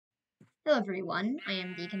Hello everyone, I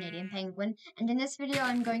am the Canadian Penguin, and in this video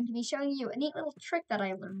I'm going to be showing you a neat little trick that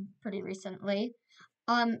I learned pretty recently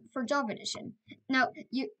for Java Edition. Now,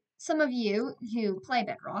 some of you who play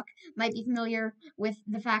Bedrock might be familiar with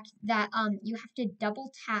the fact that you have to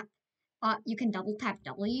double tap, you can double tap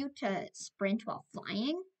W to sprint while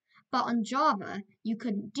flying, but on Java you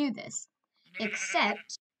couldn't do this,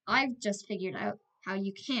 except I've just figured out how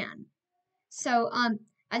you can. So,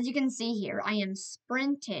 as you can see here, I am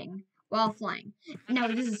sprinting while flying. Now,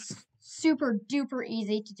 this is super duper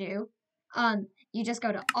easy to do. You just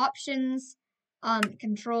go to Options,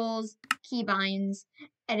 Controls, Keybinds,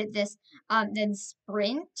 edit this, then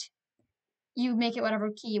Sprint. You make it whatever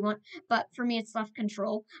key you want, but for me it's left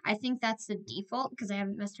control. I think that's the default because I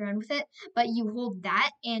haven't messed around with it. But you hold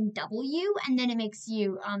that and W, and then it makes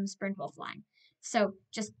you sprint while flying. So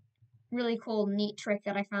just really cool, neat trick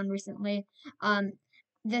that I found recently.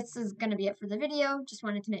 This is going to be it for the video. Just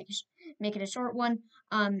wanted to make it a short one.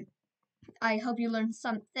 I hope you learned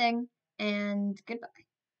something, and goodbye.